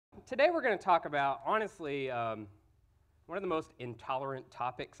Today we're going to talk about, honestly, one of the most intolerant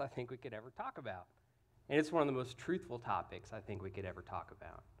topics I think we could ever talk about. And it's one of the most truthful topics I think we could ever talk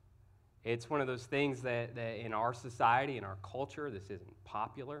about. It's one of those things that in our society, in our culture, this isn't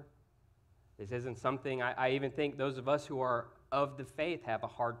popular. This isn't something I even think those of us who are of the faith have a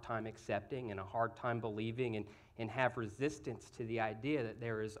hard time accepting and a hard time believing and have resistance to the idea that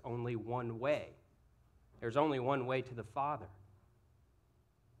there is only one way. There's only one way to the Father.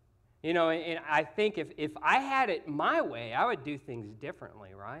 You know, and I think if I had it my way, I would do things differently,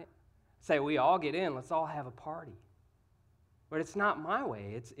 right? Say, we all get in, let's all have a party. But it's not my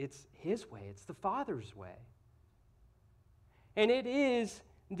way, it's His way, it's the Father's way. And it is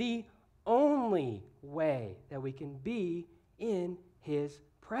the only way that we can be in His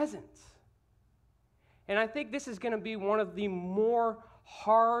presence. And I think this is going to be one of the more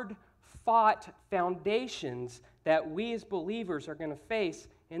hard-fought foundations that we as believers are going to face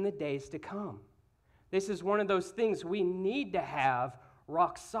in the days to come. This is one of those things we need to have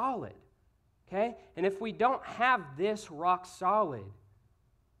rock solid, okay? And if we don't have this rock solid,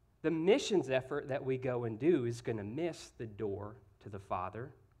 the missions effort that we go and do is going to miss the door to the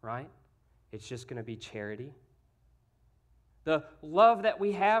Father, right? It's just going to be charity. The love that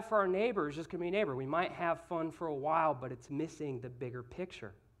we have for our neighbor is just going to be neighbor. We might have fun for a while, but it's missing the bigger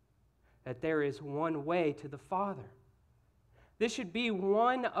picture, that there is one way to the Father. This should be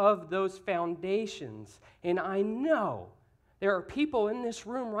one of those foundations, and I know there are people in this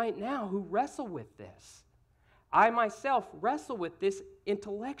room right now who wrestle with this. I myself wrestle with this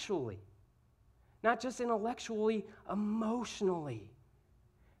intellectually, not just intellectually, emotionally.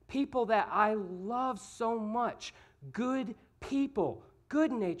 People that I love so much, good people,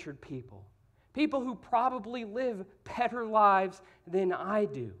 good-natured people, people who probably live better lives than I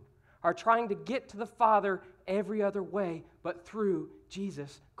do, are trying to get to the Father every other way but through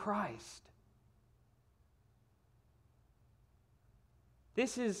Jesus Christ.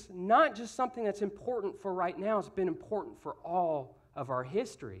 This is not just something that's important for right now, it's been important for all of our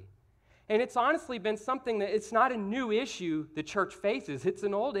history. And it's honestly been something that it's not a new issue the church faces. It's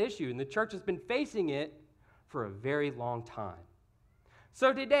an old issue, and the church has been facing it for a very long time.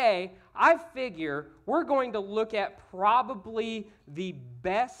 So today, I figure we're going to look at probably the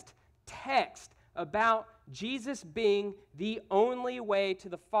best text about Jesus being the only way to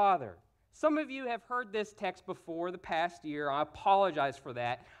the Father. Some of you have heard this text before the past year. I apologize for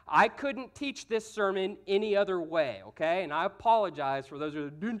that. I couldn't teach this sermon any other way, okay? And I apologize for those who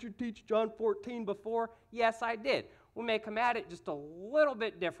didn't you teach John 14 before? Yes, I did. We may come at it just a little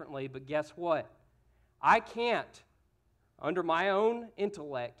bit differently, but guess what? I can't, under my own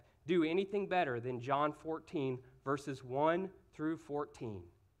intellect, do anything better than John 14, verses 1 through 14.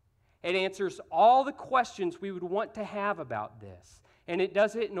 It answers all the questions we would want to have about this. And it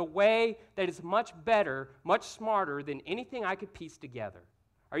does it in a way that is much better, much smarter than anything I could piece together.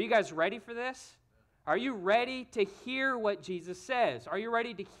 Are you guys ready for this? Are you ready to hear what Jesus says? Are you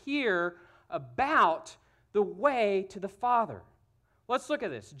ready to hear about the way to the Father? Let's look at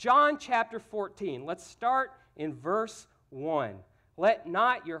this. John chapter 14. Let's start in verse 1. Let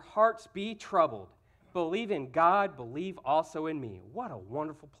not your hearts be troubled. Believe in God, believe also in me. What a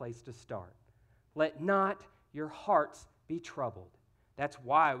wonderful place to start. Let not your hearts be troubled. That's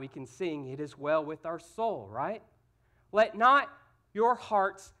why we can sing, it is well with our soul, right? Let not your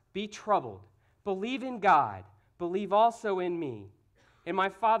hearts be troubled. Believe in God, believe also in me. In my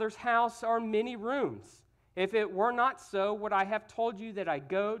Father's house are many rooms. If it were not so, would I have told you that I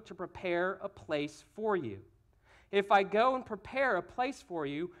go to prepare a place for you? If I go and prepare a place for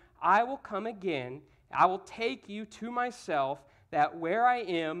you, I will come again. I will take you to myself, that where I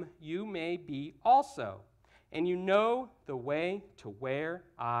am, you may be also. And you know the way to where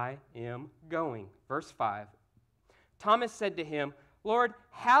I am going. Verse 5. Thomas said to him, Lord,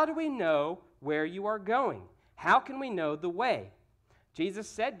 how do we know where you are going? How can we know the way? Jesus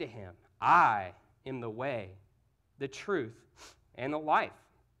said to him, I am the way, the truth, and the life.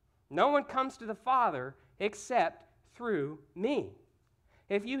 No one comes to the Father except through me.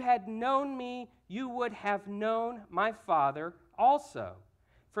 If you had known me, you would have known my Father also.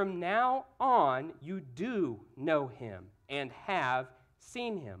 From now on, you do know him and have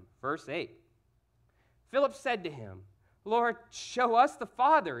seen him. Verse 8. Philip said to him, Lord, show us the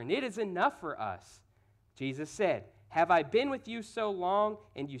Father, and it is enough for us. Jesus said, have I been with you so long,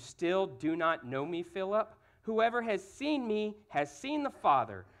 and you still do not know me, Philip? Whoever has seen me has seen the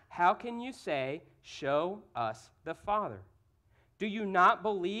Father. How can you say, show us the Father? Do you not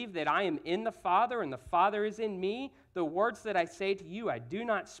believe that I am in the Father and the Father is in me? The words that I say to you, I do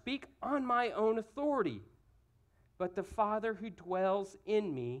not speak on my own authority, but the Father who dwells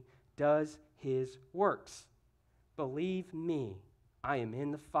in me does his works. Believe me, I am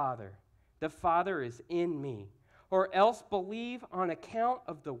in the Father. The Father is in me. Or else believe on account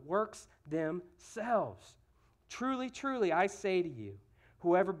of the works themselves. Truly, truly, I say to you,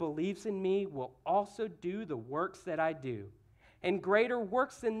 whoever believes in me will also do the works that I do. And greater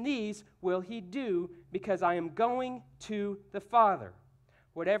works than these will he do, because I am going to the Father.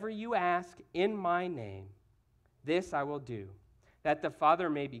 Whatever you ask in my name, this I will do, that the Father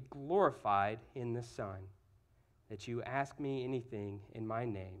may be glorified in the Son. That you ask me anything in my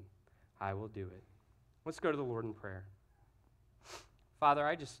name, I will do it. Let's go to the Lord in prayer. Father,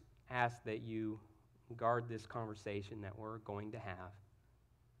 I just ask that you guard this conversation that we're going to have.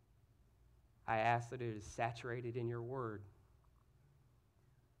 I ask that it is saturated in your word,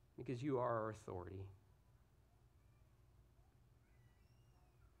 because you are our authority.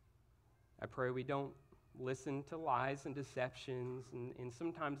 I pray we don't listen to lies and deceptions, and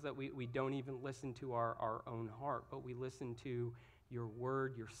sometimes that we don't even listen to our own heart, but we listen to your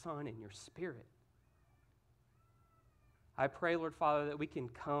word, your Son, and your Spirit. I pray, Lord Father, that we can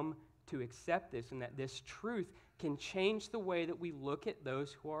come to accept this and that this truth can change the way that we look at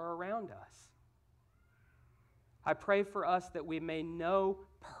those who are around us. I pray for us that we may know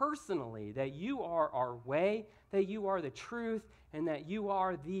personally that you are our way, that you are the truth, and that you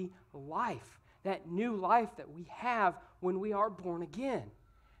are the life, that new life that we have when we are born again.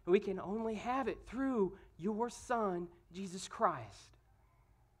 And we can only have it through your Son, Jesus Christ.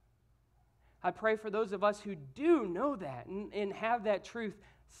 I pray for those of us who do know that and have that truth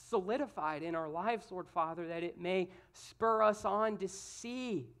solidified in our lives, Lord Father, that it may spur us on to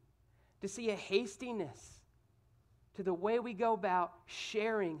see a hastiness to the way we go about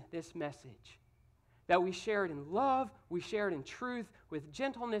sharing this message. That we share it in love, we share it in truth, with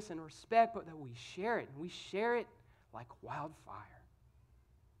gentleness and respect, but that we share it, and we share it like wildfire.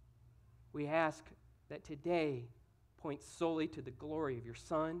 We ask that today points solely to the glory of your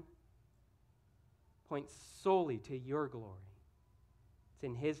Son, points solely to your glory. It's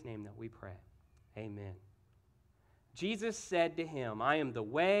in his name that we pray. Amen. Jesus said to him, I am the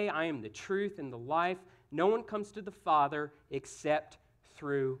way, I am the truth, and the life. No one comes to the Father except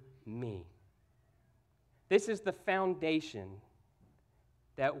through me. This is the foundation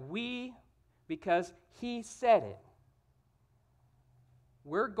that we, because he said it,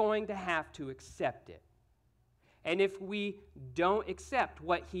 we're going to have to accept it. And if we don't accept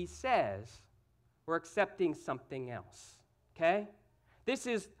what he says, we're accepting something else, okay? This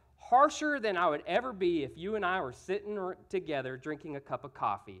is harsher than I would ever be if you and I were sitting together drinking a cup of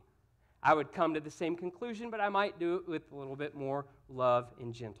coffee. I would come to the same conclusion, but I might do it with a little bit more love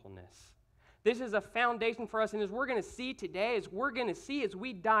and gentleness. This is a foundation for us, and as we're going to see today, as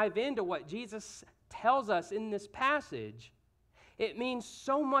we dive into what Jesus tells us in this passage, it means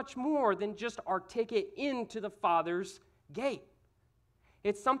so much more than just our ticket into the Father's gate.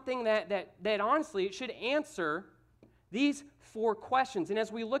 It's something that honestly, it should answer these 4 questions. And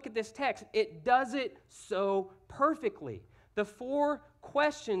as we look at this text, it does it so perfectly. The 4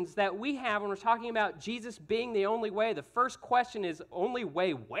 questions that we have when we're talking about Jesus being the only way, the first question is, only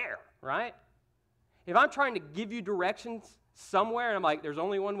way where, right? If I'm trying to give you directions somewhere, and I'm like, there's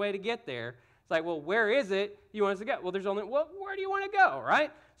only one way to get there, it's like, well, where is it you want us to go? Well, where do you want to go,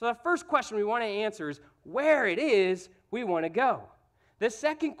 right? So the first question we want to answer is where it is we want to go. The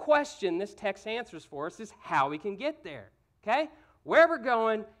second question this text answers for us is how we can get there, okay? Where we're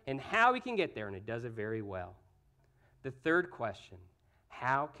going and how we can get there, and it does it very well. The third question,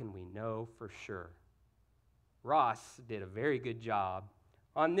 how can we know for sure? Ross did a very good job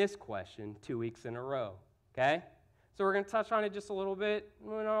on this question 2 weeks in a row, okay? So we're going to touch on it just a little bit,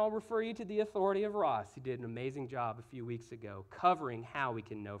 and I'll refer you to the authority of Ross. He did an amazing job a few weeks ago covering how we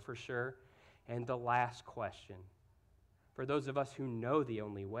can know for sure. And the last question, for those of us who know the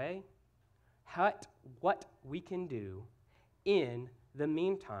only way, what we can do in the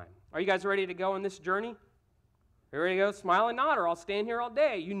meantime. Are you guys ready to go on this journey? Are you ready to go? Smile and nod, or I'll stand here all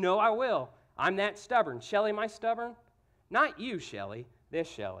day. You know I will. I'm that stubborn. Shelley, am I stubborn? Not you, Shelley. This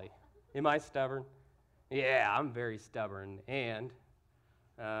Shelley. Am I stubborn? Yeah, I'm very stubborn and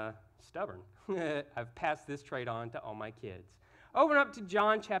stubborn. I've passed this trait on to all my kids. Open up to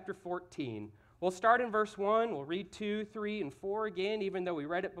John chapter 14. We'll start in verse 1. We'll read 2, 3, and 4 again. Even though we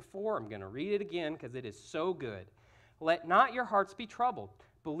read it before, I'm going to read it again because it is so good. Let not your hearts be troubled.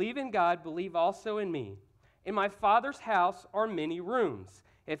 Believe in God, believe also in me. In my Father's house are many rooms.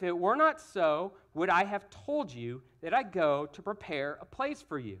 If it were not so, would I have told you that I go to prepare a place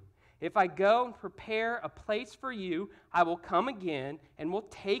for you? If I go and prepare a place for you, I will come again and will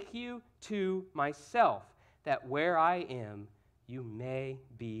take you to myself, that where I am, you may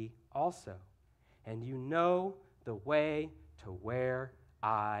be also. And you know the way to where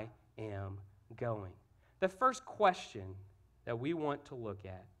I am going. The first question that we want to look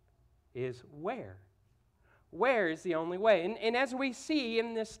at is where? Where is the only way? And as we see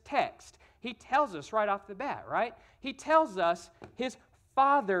in this text, he tells us right off the bat, right? He tells us his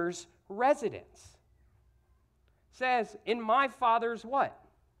Father's residence. Says, in my Father's what?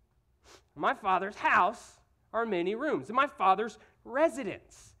 My Father's house are many rooms. In my Father's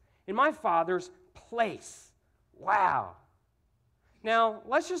residence. In my Father's place. Wow. Now,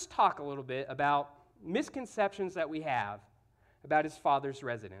 let's just talk a little bit about misconceptions that we have about his Father's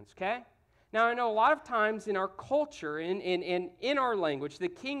residence, okay? Now, I know a lot of times in our culture, in our language, the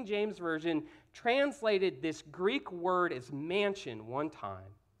King James Version translated this Greek word as mansion one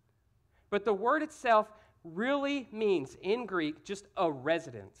time. But the word itself really means, in Greek, just a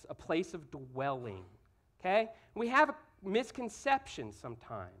residence, a place of dwelling, okay? We have a misconception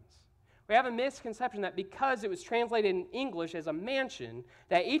sometimes. We have a misconception that because it was translated in English as a mansion,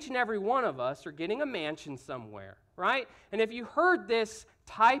 that each and every one of us are getting a mansion somewhere, right? And if you heard this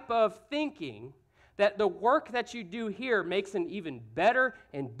type of thinking, that the work that you do here makes an even better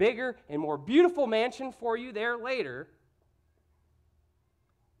and bigger and more beautiful mansion for you there later,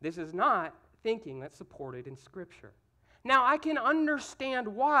 this is not thinking that's supported in Scripture. Now, I can understand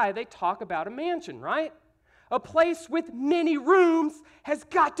why they talk about a mansion, right? A place with many rooms has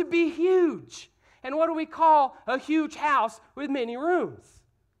got to be huge. And what do we call a huge house with many rooms?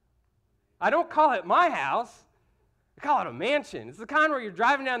 I don't call it my house. I call it a mansion. It's the kind where you're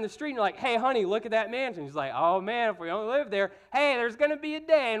driving down the street and you're like, hey, honey, look at that mansion. She's like, oh, man, if we don't live there, hey, there's going to be a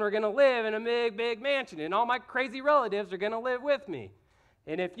day and we're going to live in a big, big mansion and all my crazy relatives are going to live with me.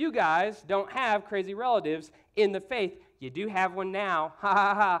 And if you guys don't have crazy relatives in the faith, you do have one now. Ha,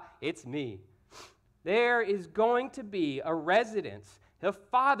 ha, ha, it's me. There is going to be a residence, the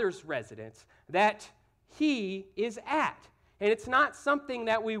Father's residence, that he is at. And it's not something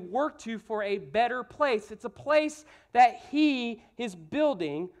that we work to for a better place. It's a place that he is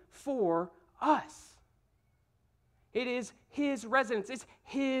building for us. It is his residence. It's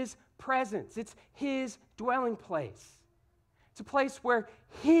his presence. It's his dwelling place. It's a place where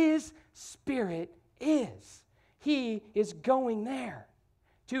his Spirit is. He is going there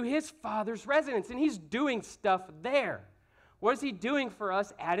to his Father's residence, and he's doing stuff there. What is he doing for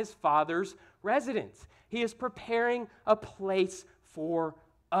us at his Father's residence? He is preparing a place for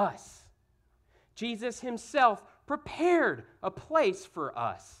us. Jesus himself prepared a place for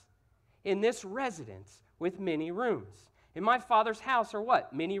us in this residence with many rooms. In my Father's house are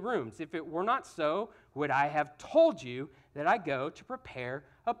what? Many rooms. If it were not so, would I have told you that I go to prepare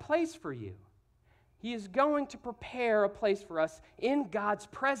a place for you? He is going to prepare a place for us in God's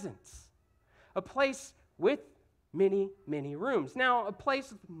presence, a place with many, many rooms. Now, a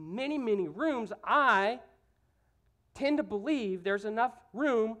place with many, many rooms, I tend to believe there's enough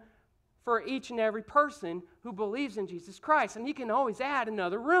room for each and every person who believes in Jesus Christ, and he can always add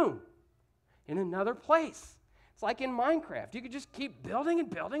another room in another place. It's like in Minecraft. You could just keep building and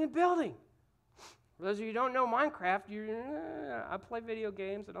building and building. For those of you who don't know Minecraft, I play video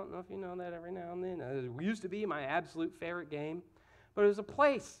games. I don't know if you know that every now and then. It used to be my absolute favorite game. But it was a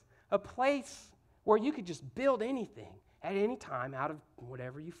place where you could just build anything at any time out of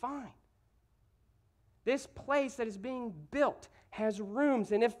whatever you find. This place that is being built has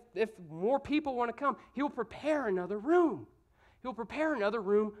rooms, and if more people want to come, he will prepare another room. He will prepare another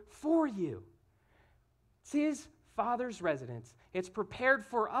room for you. It's his Father's residence. It's prepared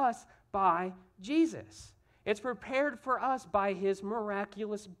for us by Jesus. It's prepared for us by his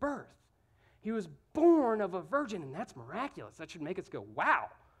miraculous birth. He was born of a virgin, and that's miraculous. That should make us go, wow,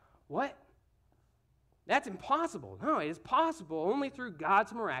 what? That's impossible. No, it is possible only through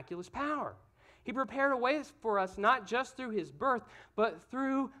God's miraculous power. He prepared a way for us not just through his birth, but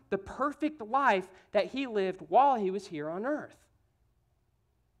through the perfect life that he lived while he was here on earth.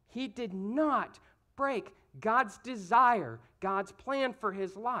 He did not break God's desire, God's plan for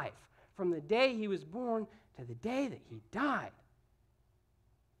his life from the day he was born to the day that he died.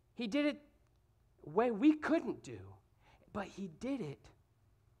 He did it a way we couldn't do, but he did it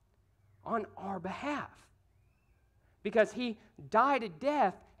on our behalf because he died a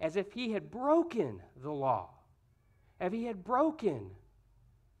death as if he had broken the law, if he had broken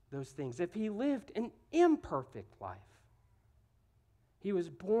those things, if he lived an imperfect life. He was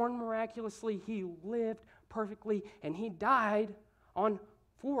born miraculously, he lived perfectly, and he died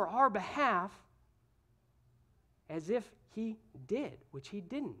for our behalf as if he did, which he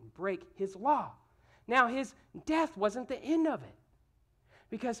didn't, break his law. Now, his death wasn't the end of it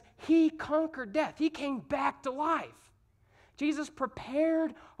because he conquered death. He came back to life. Jesus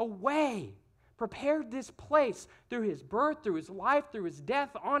prepared a way, prepared this place through his birth, through his life, through his death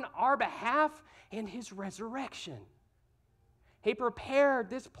on our behalf, and his resurrection. He prepared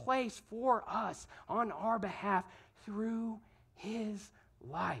this place for us on our behalf through his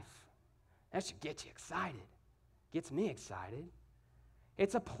life. That should get you excited. Gets me excited.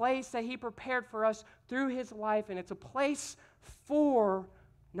 It's a place that he prepared for us through his life, and it's a place for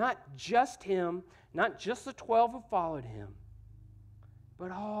not just him, not just the 12 who followed him,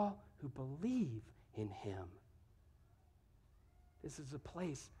 but all who believe in him. This is a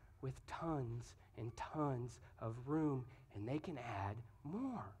place with tons and tons of room, and they can add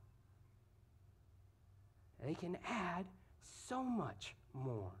more. They can add so much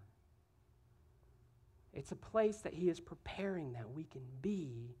more. It's a place that he is preparing that we can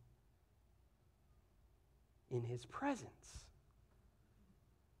be in his presence.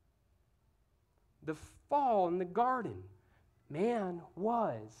 The fall in the garden, man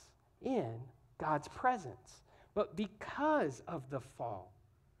was in God's presence. But because of the fall,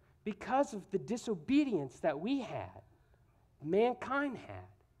 because of the disobedience that we had, mankind had,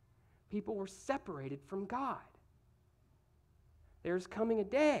 people were separated from God. There's coming a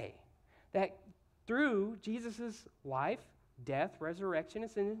day that through Jesus' life, death, resurrection, and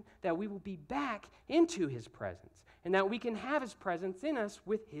ascension, that we will be back into his presence, and that we can have his presence in us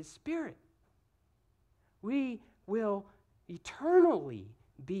with his Spirit. We will eternally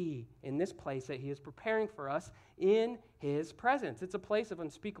be in this place that he is preparing for us in his presence. It's a place of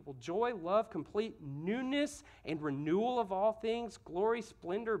unspeakable joy, love, complete newness, and renewal of all things, glory,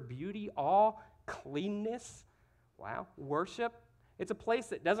 splendor, beauty, awe, cleanness, worship. It's a place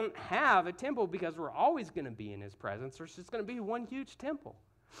that doesn't have a temple because we're always going to be in his presence. There's just going to be one huge temple.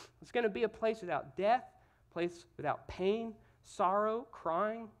 It's going to be a place without death, a place without pain, sorrow,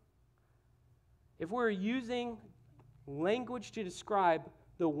 crying. If we're using language to describe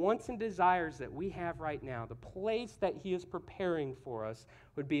the wants and desires that we have right now, the place that he is preparing for us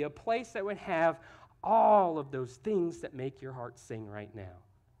would be a place that would have all of those things that make your heart sing right now.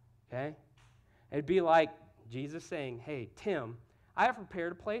 Okay? It'd be like Jesus saying, hey, Tim, I have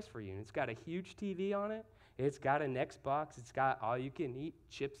prepared a place for you. And it's got a huge TV on it. It's got an Xbox. It's got all you can eat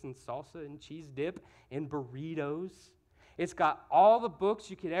chips and salsa and cheese dip and burritos. It's got all the books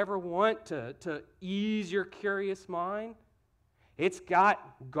you could ever want to ease your curious mind. It's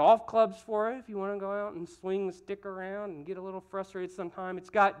got golf clubs for it if you want to go out and swing the stick around and get a little frustrated sometime. It's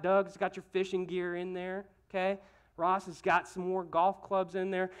got Doug. It's got your fishing gear in there, okay? Ross has got some more golf clubs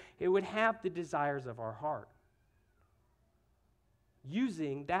in there. It would have the desires of our heart.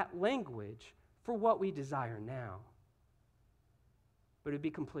 Using that language for what we desire now. But it would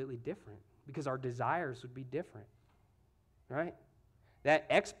be completely different because our desires would be different, right? That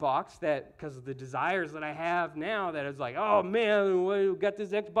Xbox, because of the desires that I have now, that is like, oh man, we got this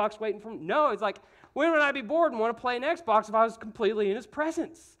Xbox waiting for me. No, it's like, when would I be bored and want to play an Xbox if I was completely in his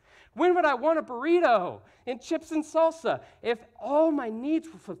presence? When would I want a burrito and chips and salsa? If all my needs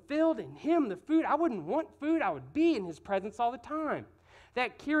were fulfilled in him, the food, I wouldn't want food. I would be in his presence all the time.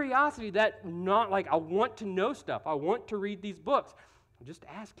 That curiosity, that not like I want to know stuff. I want to read these books. Just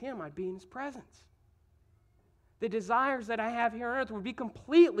ask him, I'd be in his presence. The desires that I have here on earth would be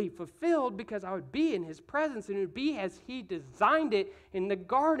completely fulfilled because I would be in his presence, and it would be as he designed it in the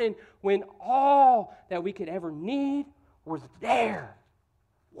garden when all that we could ever need was there.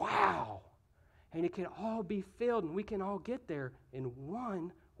 Wow. And it can all be filled, and we can all get there in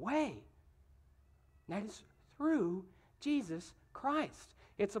one way. That is through Jesus Christ.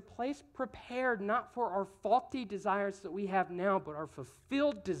 It's a place prepared not for our faulty desires that we have now, but our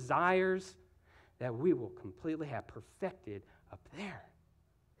fulfilled desires that we will completely have perfected up there.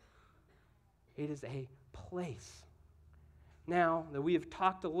 It is a place. Now that we have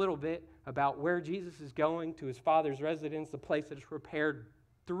talked a little bit about where Jesus is going to his Father's residence, the place that is prepared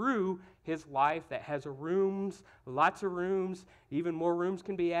through his life that has rooms, lots of rooms, even more rooms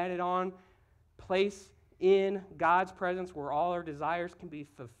can be added on, place in God's presence where all our desires can be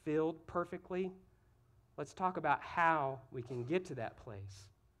fulfilled perfectly. Let's talk about how we can get to that place.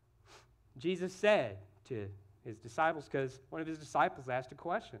 Jesus said to his disciples, because one of his disciples asked a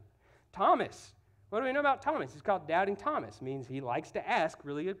question, Thomas, what do we know about Thomas? He's called Doubting Thomas. It means he likes to ask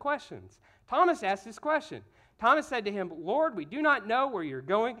really good questions. Thomas asked this question. Thomas said to him, Lord, we do not know where you're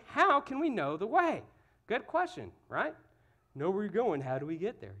going. How can we know the way? Good question, right? Know where you're going. How do we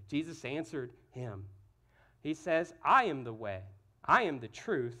get there? Jesus answered him. He says, I am the way. I am the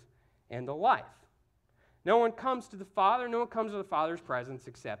truth and the life. No one comes to the Father. No one comes to the Father's presence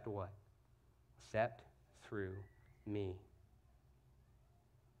except what? Except through me.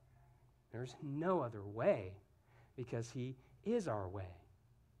 There's no other way because he is our way.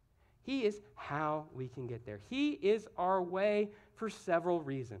 He is how we can get there. He is our way for several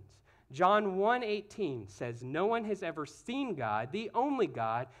reasons. John 1:18 says, "No one has ever seen God, the only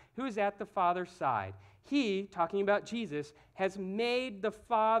God, who is at the Father's side. He," talking about Jesus, "has made the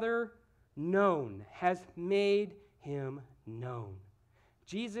Father known," has made him known.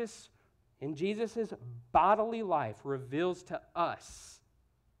 Jesus, in Jesus' bodily life, reveals to us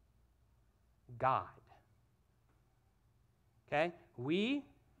God. Okay? We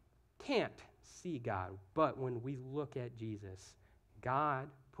can't see God, but when we look at Jesus, God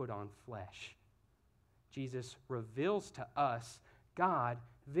put on flesh. Jesus reveals to us God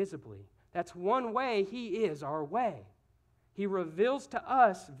visibly. That's one way he is our way. He reveals to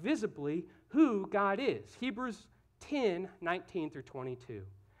us visibly who God is. Hebrews 10:19 through 22.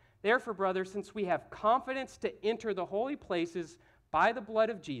 "Therefore, brothers, since we have confidence to enter the holy places by the blood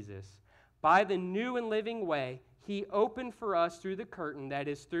of Jesus, by the new and living way he opened for us through the curtain, that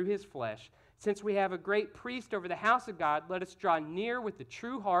is, through his flesh. Since we have a great priest over the house of God, let us draw near with a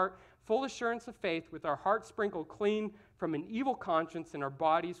true heart, full assurance of faith, with our hearts sprinkled clean from an evil conscience and our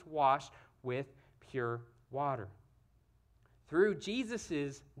bodies washed with pure water." Through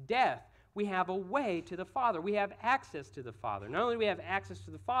Jesus' death, we have a way to the Father. We have access to the Father. Not only do we have access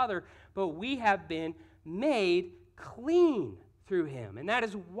to the Father, but we have been made clean through him. And that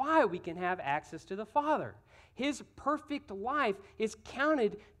is why we can have access to the Father. His perfect life is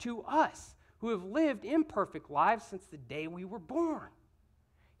counted to us who have lived imperfect lives since the day we were born.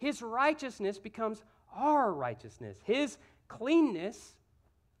 His righteousness becomes our righteousness. His cleanness,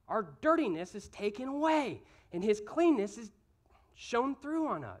 our dirtiness, is taken away, and his cleanness is shown through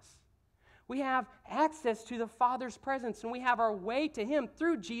on us. We have access to the Father's presence, and we have our way to him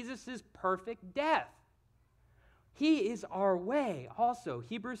through Jesus' perfect death. He is our way also.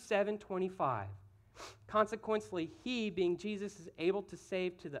 Hebrews 7:25. "Consequently, he, being Jesus, is able to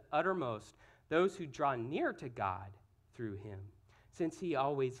save to the uttermost those who draw near to God through him, since he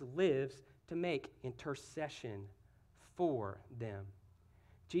always lives to make intercession for them."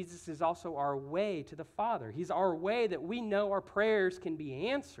 Jesus is also our way to the Father. He's our way that we know our prayers can be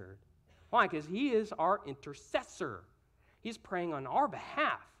answered. Why? Because he is our intercessor. He's praying on our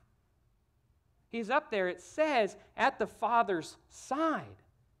behalf. He's up there, it says, at the Father's side.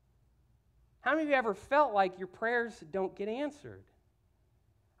 How many of you ever felt like your prayers don't get answered?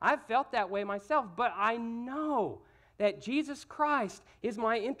 I've felt that way myself, but I know that Jesus Christ is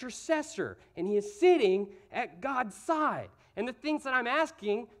my intercessor, and he is sitting at God's side. And the things that I'm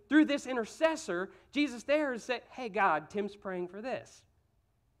asking through this intercessor, Jesus there is that, "Hey, God, Tim's praying for this."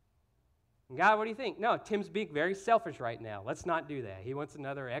 And God, what do you think? No, Tim's being very selfish right now. Let's not do that. He wants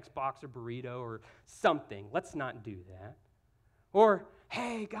another Xbox or burrito or something. Let's not do that. Or,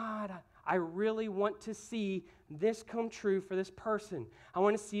 "Hey, God, I really want to see this come true for this person. I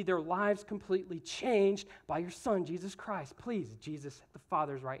want to see their lives completely changed by your Son, Jesus Christ. Please." Jesus at the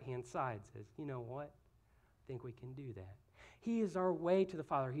Father's right-hand side says, "You know what? I think we can do that." He is our way to the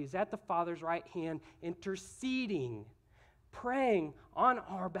Father. He is at the Father's right hand interceding, praying on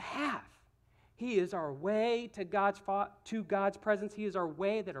our behalf. He is our way to God's presence. He is our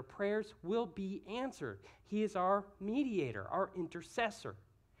way that our prayers will be answered. He is our mediator, our intercessor.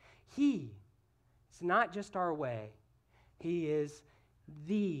 He is not just our way. He is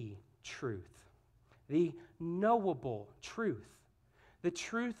the truth, the knowable truth, the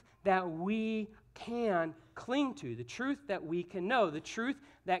truth that we can cling to, the truth that we can know, the truth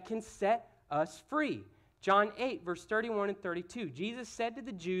that can set us free. John 8, verse 31 and 32, Jesus said to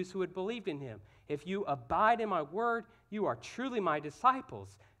the Jews who had believed in him, "If you abide in my word, you are truly my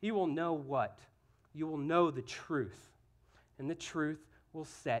disciples. You will know what? You will know the truth, and the truth will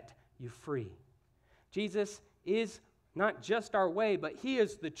set you free." Jesus is not just our way, but he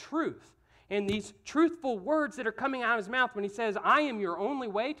is the truth. And these truthful words that are coming out of his mouth when he says, "I am your only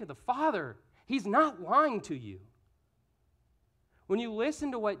way to the Father," he's not lying to you. When you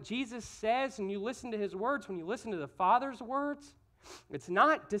listen to what Jesus says and you listen to his words, when you listen to the Father's words, it's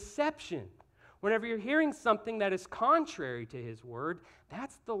not deception. Whenever you're hearing something that is contrary to his word,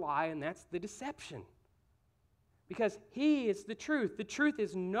 that's the lie and that's the deception. Because he is the truth. The truth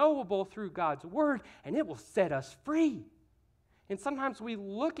is knowable through God's word, and it will set us free. And sometimes we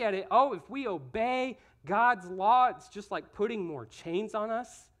look at it, oh, if we obey God's law, it's just like putting more chains on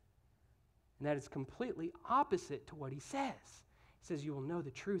us. And that is completely opposite to what he says. He says, "You will know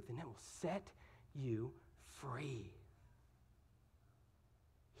the truth, and it will set you free."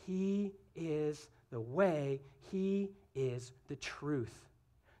 He is the way. He is the truth.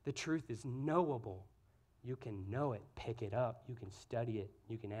 The truth is knowable. You can know it, pick it up. You can study it.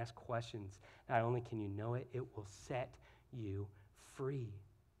 You can ask questions. Not only can you know it, it will set you free.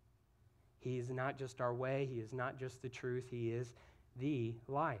 He is not just our way. He is not just the truth. He is the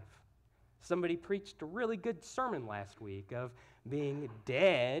life. Somebody preached a really good sermon last week of being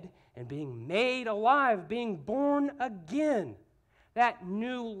dead and being made alive, being born again. That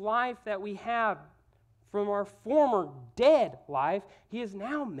new life that we have from our former dead life, He is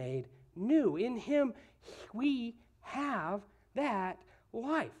now made new. In Him, we have that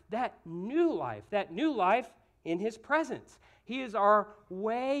life, that new life in His presence. He is our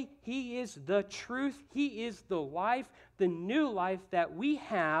way. He is the truth. He is the life, the new life that we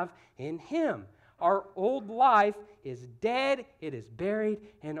have in Him. Our old life is dead, it is buried,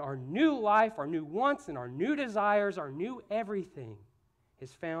 and our new life, our new wants and our new desires, our new everything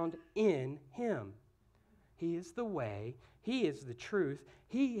is found in Him. He is the way. He is the truth.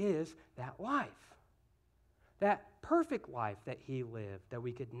 He is that life. That perfect life that He lived that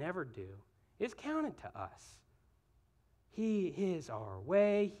we could never do is counted to us. He is our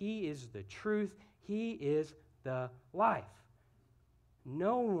way. He is the truth. He is the life.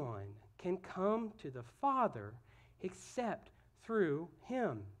 No one can come to the Father except through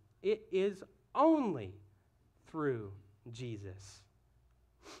Him. It is only through Jesus.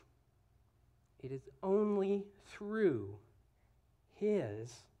 It is only through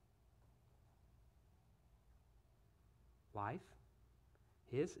His life,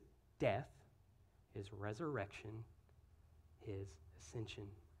 His death, His resurrection, His ascension.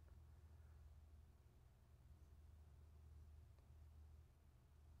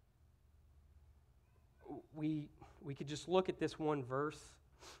 We could just look at this one verse,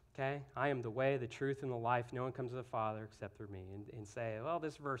 okay? I am the way, the truth, and the life. No one comes to the Father except through me. And say, well,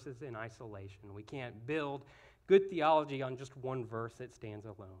 this verse is in isolation. We can't build good theology on just one verse that stands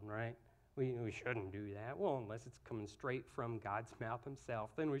alone, right? We shouldn't do that. Well, unless it's coming straight from God's mouth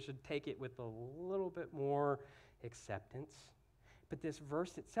Himself, then we should take it with a little bit more acceptance. But this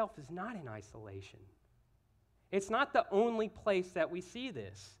verse itself is not in isolation. It's not the only place that we see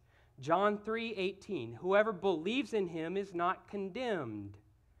this. John 3:18, whoever believes in Him is not condemned,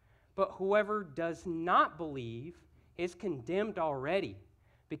 but whoever does not believe is condemned already,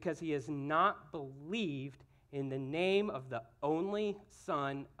 because he has not believed in the name of the only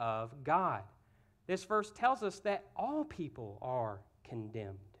Son of God. This verse tells us that all people are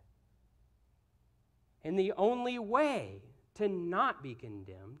condemned. And the only way to not be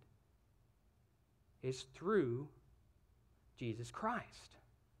condemned is through Jesus Christ.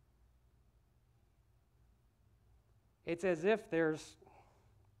 It's as if there's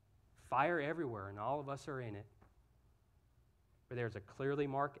fire everywhere and all of us are in it. Or there's a clearly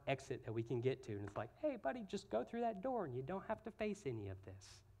marked exit that we can get to. And it's like, hey, buddy, just go through that door and you don't have to face any of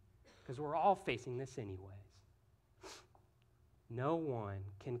this. Because we're all facing this anyways. No one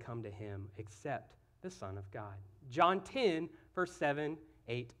can come to Him except the Son of God. John 10, verse 7,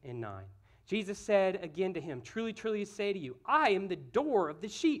 8, and 9. Jesus said again to him, truly, truly I say to you, I am the door of the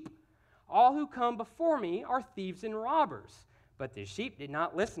sheep. All who come before me are thieves and robbers, but the sheep did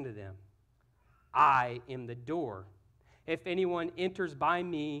not listen to them. I am the door. If anyone enters by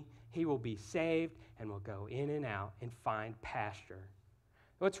me, he will be saved and will go in and out and find pasture.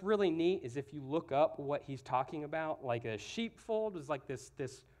 What's really neat is if you look up what he's talking about, like a sheepfold is like this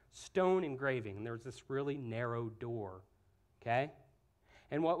stone engraving, and there's this really narrow door, okay?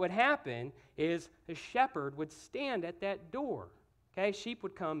 And what would happen is a shepherd would stand at that door, okay? Sheep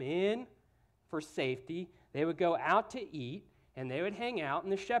would come in for safety. They would go out to eat, and they would hang out,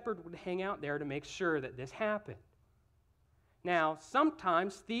 and the shepherd would hang out there to make sure that this happened. Now,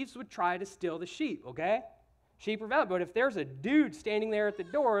 sometimes thieves would try to steal the sheep, okay? Sheep are valuable, but if there's a dude standing there at the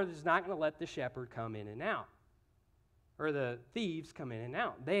door, that's not going to let the shepherd come in and out, or the thieves come in and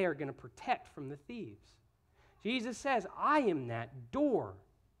out. They are going to protect from the thieves. Jesus says, I am that door.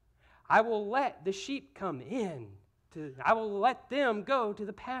 I will let the sheep come in. I will let them go to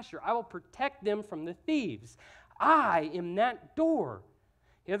the pasture. I will protect them from the thieves. I am that door.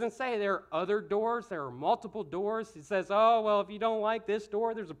 He doesn't say there are other doors, there are multiple doors. He says, oh, well, if you don't like this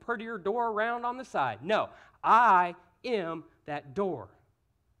door, there's a prettier door around on the side. No, I am that door.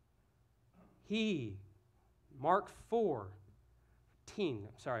 Mark 14,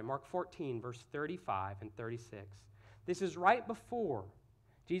 verse 35 and 36. This is right before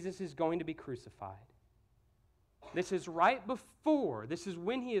Jesus is going to be crucified. This is right before. This is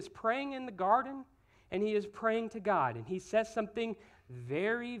when he is praying in the garden, and he is praying to God. And he says something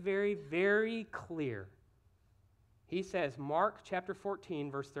very, very, very clear. He says, Mark chapter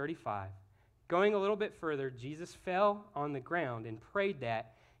 14, verse 35, going a little bit further, Jesus fell on the ground and prayed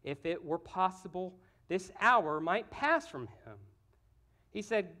that, if it were possible, this hour might pass from him. He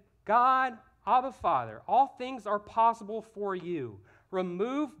said, God, Abba, Father, all things are possible for you.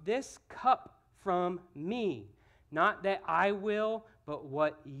 Remove this cup from me. Not that I will, but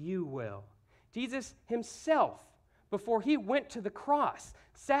what you will. Jesus himself, before he went to the cross,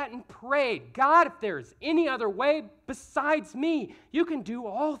 sat and prayed, God, if there is any other way besides me, you can do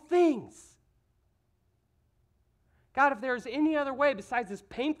all things. God, if there is any other way besides this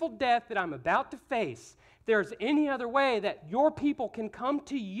painful death that I'm about to face, if there is any other way that your people can come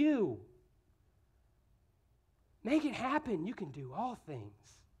to you, make it happen. You can do all things.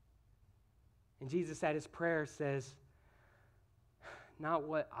 And Jesus at his prayer says, not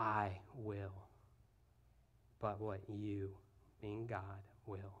what I will, but what you, being God,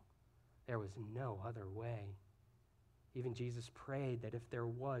 will. There was no other way. Even Jesus prayed that if there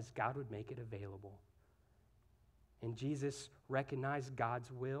was, God would make it available. And Jesus recognized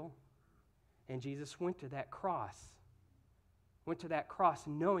God's will, and Jesus went to that cross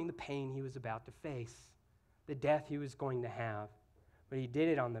knowing the pain he was about to face, the death he was going to have. But he did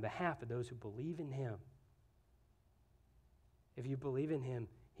it on the behalf of those who believe in him. If you believe in him,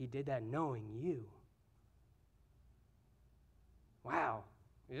 he did that knowing you. Wow.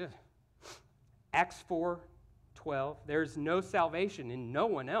 Yeah. Acts 4:12, there's no salvation in no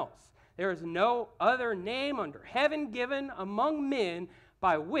one else. There is no other name under heaven given among men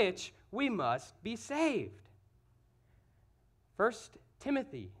by which we must be saved. 1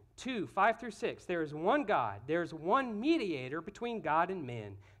 Timothy 2:5-6, there is one God, there is one mediator between God and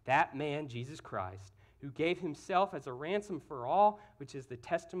men, that man, Jesus Christ, who gave himself as a ransom for all, which is the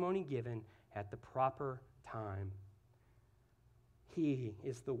testimony given at the proper time. He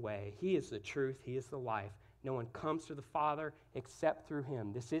is the way, he is the truth, he is the life. No one comes to the Father except through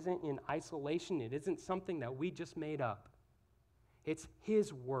him. This isn't in isolation. It isn't something that we just made up. It's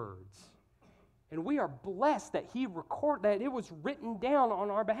his words. And we are blessed that that it was written down on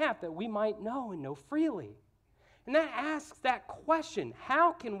our behalf that we might know and know freely. And that asks that question,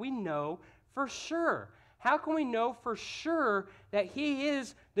 how can we know for sure? How can we know for sure that he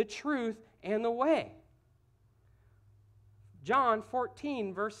is the truth and the way? John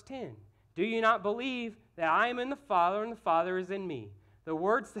 14, verse 10. Do you not believe that I am in the Father and the Father is in me? The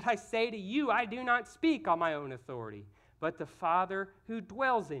words that I say to you, I do not speak on my own authority, but the Father who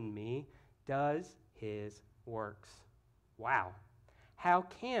dwells in me does his works. Wow. How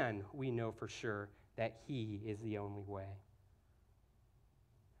can we know for sure that he is the only way?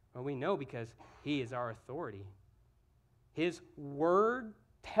 Well, we know because he is our authority. His word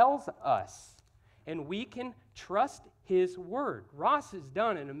tells us, and we can trust his word. Ross has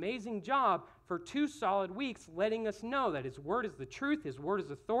done an amazing job for 2 solid weeks letting us know that his word is the truth, his word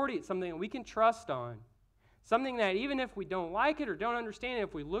is authority, it's something that we can trust on. Something that even if we don't like it or don't understand it,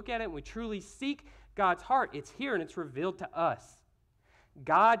 if we look at it and we truly seek God's heart, it's here and it's revealed to us.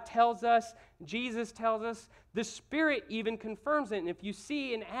 God tells us, Jesus tells us, the Spirit even confirms it. And if you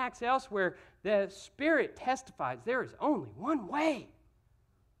see in Acts elsewhere, the Spirit testifies there is only one way.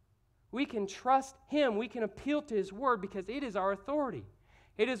 We can trust him. We can appeal to his word because it is our authority.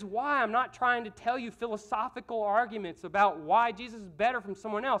 It is why I'm not trying to tell you philosophical arguments about why Jesus is better from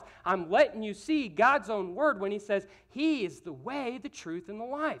someone else. I'm letting you see God's own word when he says he is the way, the truth, and the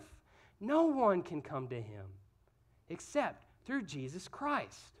life. No one can come to him except through Jesus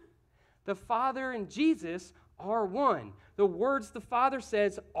Christ. The Father and Jesus are one. The words the Father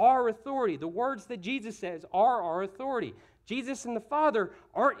says are authority. The words that Jesus says are our authority. Jesus and the Father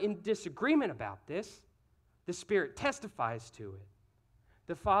aren't in disagreement about this. The Spirit testifies to it.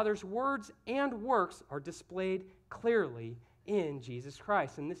 The Father's words and works are displayed clearly in Jesus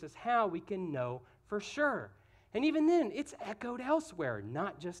Christ, and this is how we can know for sure. And even then, it's echoed elsewhere,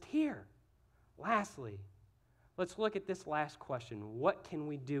 not just here. Lastly, let's look at this last question. What can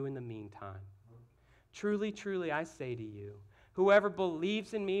we do in the meantime? Truly, truly, I say to you, whoever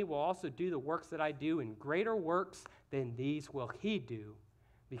believes in me will also do the works that I do, and greater works than these will he do,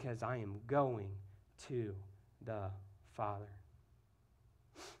 because I am going to the Father.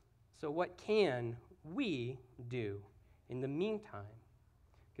 So what can we do in the meantime?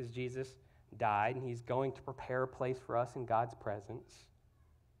 Because Jesus died, and he's going to prepare a place for us in God's presence.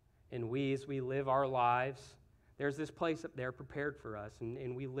 And we, as we live our lives, there's this place up there prepared for us,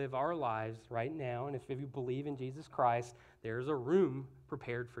 and we live our lives right now. And if you believe in Jesus Christ, there's a room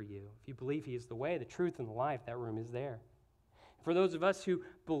prepared for you. If you believe he is the way, the truth, and the life, that room is there. For those of us who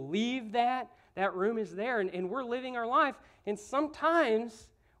believe that room is there, and we're living our life, and sometimes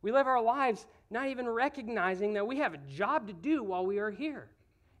we live our lives not even recognizing that we have a job to do while we are here.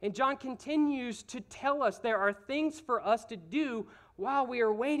 And John continues to tell us there are things for us to do while we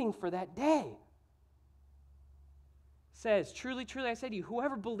are waiting for that day. says, truly, truly, I say to you,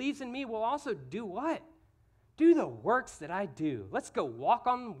 whoever believes in me will also do what? Do the works that I do. Let's go walk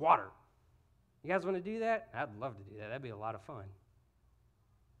on water. You guys want to do that? I'd love to do that. That'd be a lot of fun.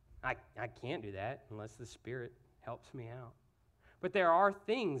 I can't do that unless the Spirit helps me out. But there are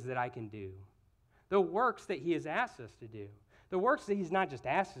things that I can do. The works that he has asked us to do. The works that he's not just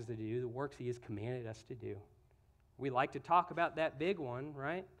asked us to do, the works he has commanded us to do. We like to talk about that big one,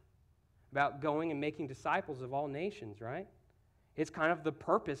 right? About going and making disciples of all nations, right? It's kind of the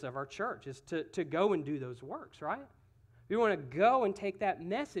purpose of our church, is to go and do those works, right? We want to go and take that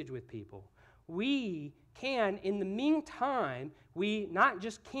message with people. We can, in the meantime, we not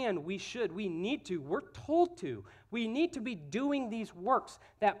just can, we should, we need to, we're told to. We need to be doing these works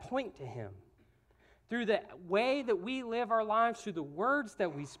that point to him. Through the way that we live our lives, through the words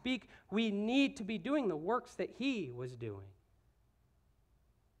that we speak, we need to be doing the works that he was doing.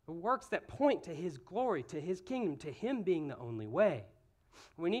 The works that point to his glory, to his kingdom, to him being the only way.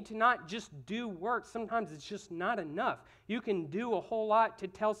 We need to not just do work. Sometimes it's just not enough. You can do a whole lot to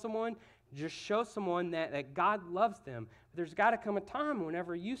tell someone, just show someone that God loves them. But there's got to come a time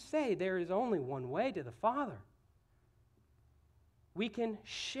whenever you say there is only one way to the Father. We can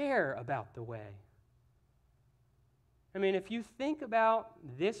share about the way. I mean, if you think about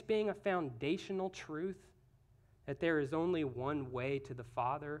this being a foundational truth, that there is only one way to the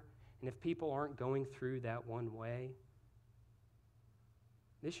Father, and if people aren't going through that one way,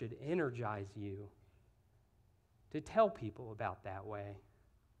 this should energize you to tell people about that way.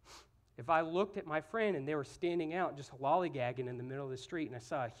 If I looked at my friend and they were standing out just lollygagging in the middle of the street and I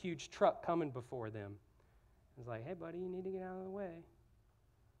saw a huge truck coming before them, I was like, hey, buddy, you need to get out of the way.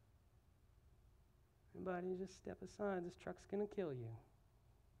 Hey, buddy, just step aside. This truck's going to kill you.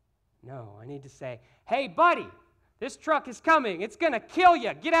 No, I need to say, hey, buddy, this truck is coming. It's going to kill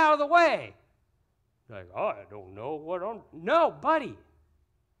you. Get out of the way. Like, oh, I don't know what I'm... No, buddy.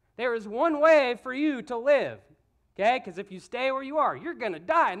 There is one way for you to live. Okay? Because if you stay where you are, you're going to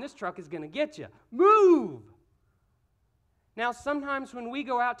die, and this truck is going to get you. Move! Now, sometimes when we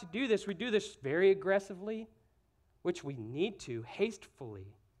go out to do this, we do this very aggressively, which we need to, hastily.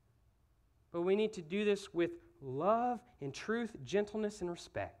 But we need to do this with love and truth, gentleness and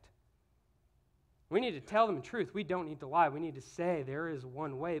respect. We need to tell them the truth. We don't need to lie. We need to say there is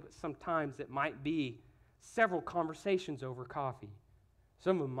one way, but sometimes it might be several conversations over coffee.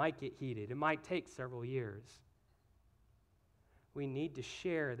 Some of them might get heated. It might take several years. We need to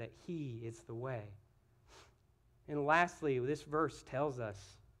share that he is the way. And lastly, this verse tells us,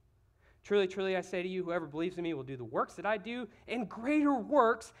 truly, truly, I say to you, whoever believes in me will do the works that I do, and greater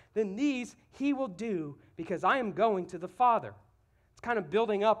works than these he will do, because I am going to the Father. It's kind of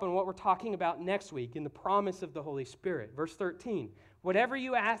building up on what we're talking about next week in the promise of the Holy Spirit. Verse 13, whatever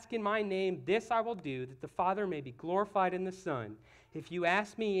you ask in my name, this I will do, that the Father may be glorified in the Son. If you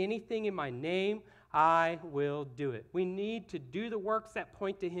ask me anything in my name, I will do it. We need to do the works that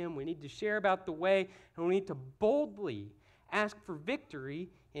point to him. We need to share about the way, and we need to boldly ask for victory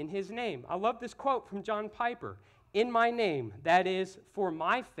in his name. I love this quote from John Piper. In my name, that is for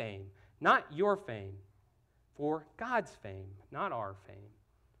my fame, not your fame, for God's fame, not our fame.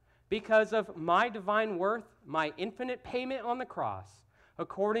 Because of my divine worth, my infinite payment on the cross,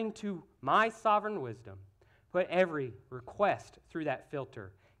 according to my sovereign wisdom, put every request through that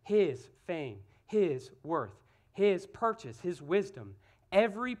filter. His fame, his worth, his purchase, his wisdom.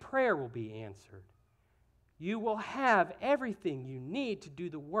 Every prayer will be answered. You will have everything you need to do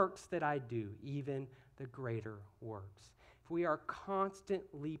the works that I do, even the greater works. If we are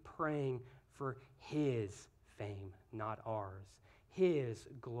constantly praying for his fame, not ours, his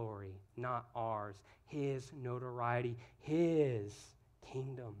glory, not ours, his notoriety, his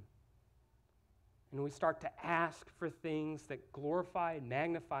kingdom, and we start to ask for things that glorify and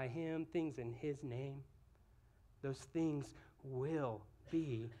magnify him, things in his name, those things will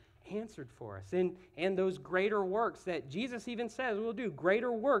be answered for us. And those greater works that Jesus even says we'll do,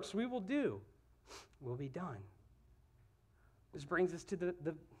 greater works we will do, will be done. This brings us to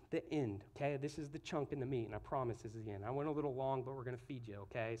the end, okay? This is the chunk in the meat, and I promise this is the end. I went a little long, but we're going to feed you,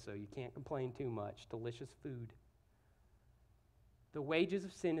 okay? So you can't complain too much. Delicious food. The wages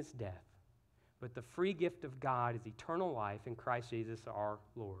of sin is death, but the free gift of God is eternal life in Christ Jesus our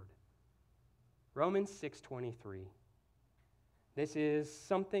Lord. Romans 6:23. This is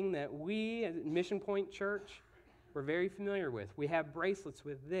something that we at Mission Point Church, we're very familiar with. We have bracelets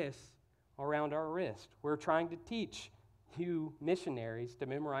with this around our wrist. We're trying to teach you missionaries to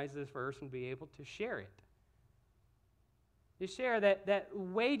memorize this verse and be able to share it. To share that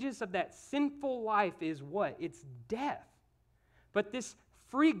wages of that sinful life is what? It's death. But this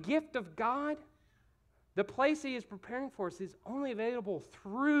free gift of God, The place he is preparing for us is only available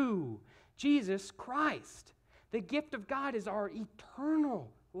through Jesus Christ. The gift of God is our eternal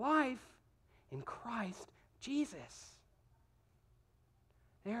life in Christ Jesus.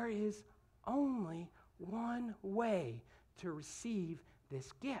 There is only one way to receive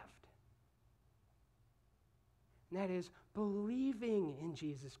this gift. And that is believing in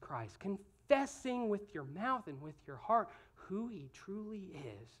Jesus Christ, confessing with your mouth and with your heart who he truly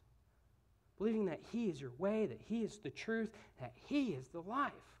is. Believing that he is your way, that he is the truth, that he is the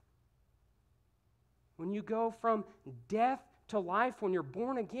life. When you go from death to life, when you're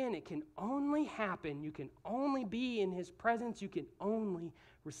born again, it can only happen. You can only be in his presence. You can only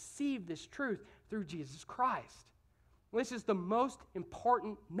receive this truth through Jesus Christ. This is the most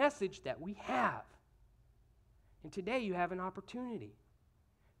important message that we have. And today you have an opportunity.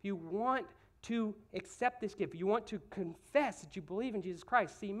 If you want to accept this gift, you want to confess that you believe in Jesus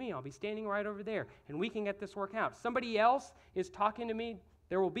Christ, see me. I'll be standing right over there, and we can get this work out. Somebody else is talking to me.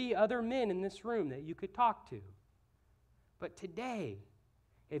 There will be other men in this room that you could talk to. But today,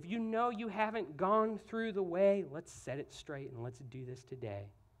 if you know you haven't gone through the way, let's set it straight and let's do this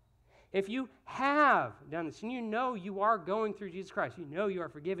today. If you have done this and you know you are going through Jesus Christ, you know you are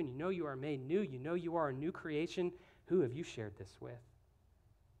forgiven, you know you are made new, you know you are a new creation, who have you shared this with?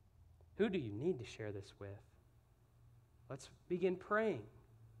 Who do you need to share this with? Let's begin praying.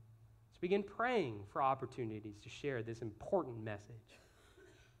 Let's begin praying for opportunities to share this important message.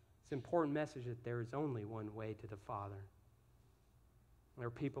 This important message that there is only one way to the Father. There are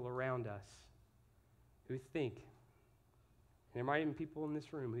people around us who think, and there might even be people in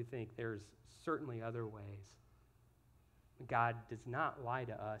this room who think there's certainly other ways. God does not lie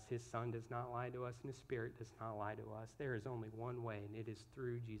to us. His Son does not lie to us, and His Spirit does not lie to us. There is only one way, and it is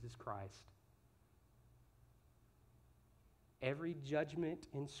through Jesus Christ. Every judgment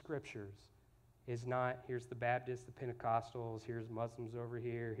in Scriptures is not, here's the Baptists, the Pentecostals, here's Muslims over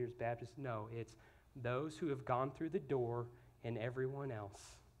here, here's Baptists. No, it's those who have gone through the door and everyone else.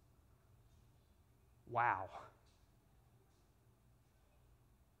 Wow.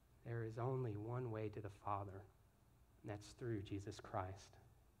 There is only one way to the Father, and that's through Jesus Christ.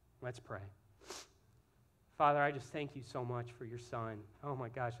 Let's pray. Father, I just thank you so much for your Son. Oh my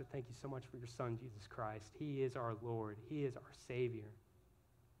gosh, I thank you so much for your Son, Jesus Christ. He is our Lord. He is our Savior.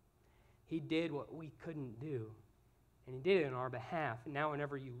 He did what we couldn't do, and He did it on our behalf. And now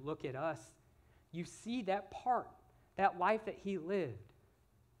whenever you look at us, you see that part, that life that He lived.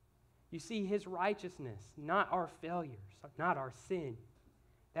 You see His righteousness, not our failures, not our sin.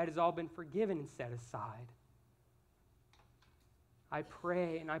 That has all been forgiven and set aside. I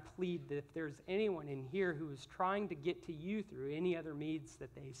pray and I plead that if there's anyone in here who is trying to get to you through any other means,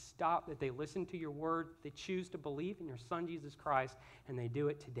 that they stop, that they listen to your word, they choose to believe in your Son, Jesus Christ, and they do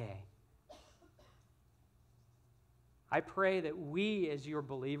it today. I pray that we, as your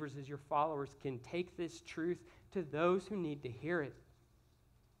believers, as your followers, can take this truth to those who need to hear it,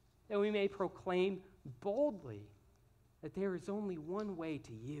 that we may proclaim boldly that there is only one way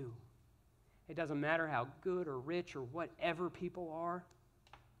to you. It doesn't matter how good or rich or whatever people are,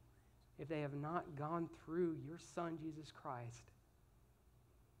 if they have not gone through your Son, Jesus Christ,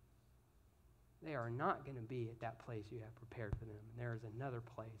 they are not going to be at that place you have prepared for them. There is another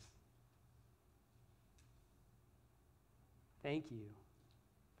place. Thank you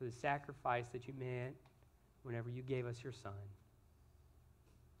for the sacrifice that you made whenever you gave us your Son.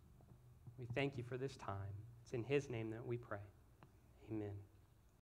 We thank you for this time. It's in His name that we pray. Amen.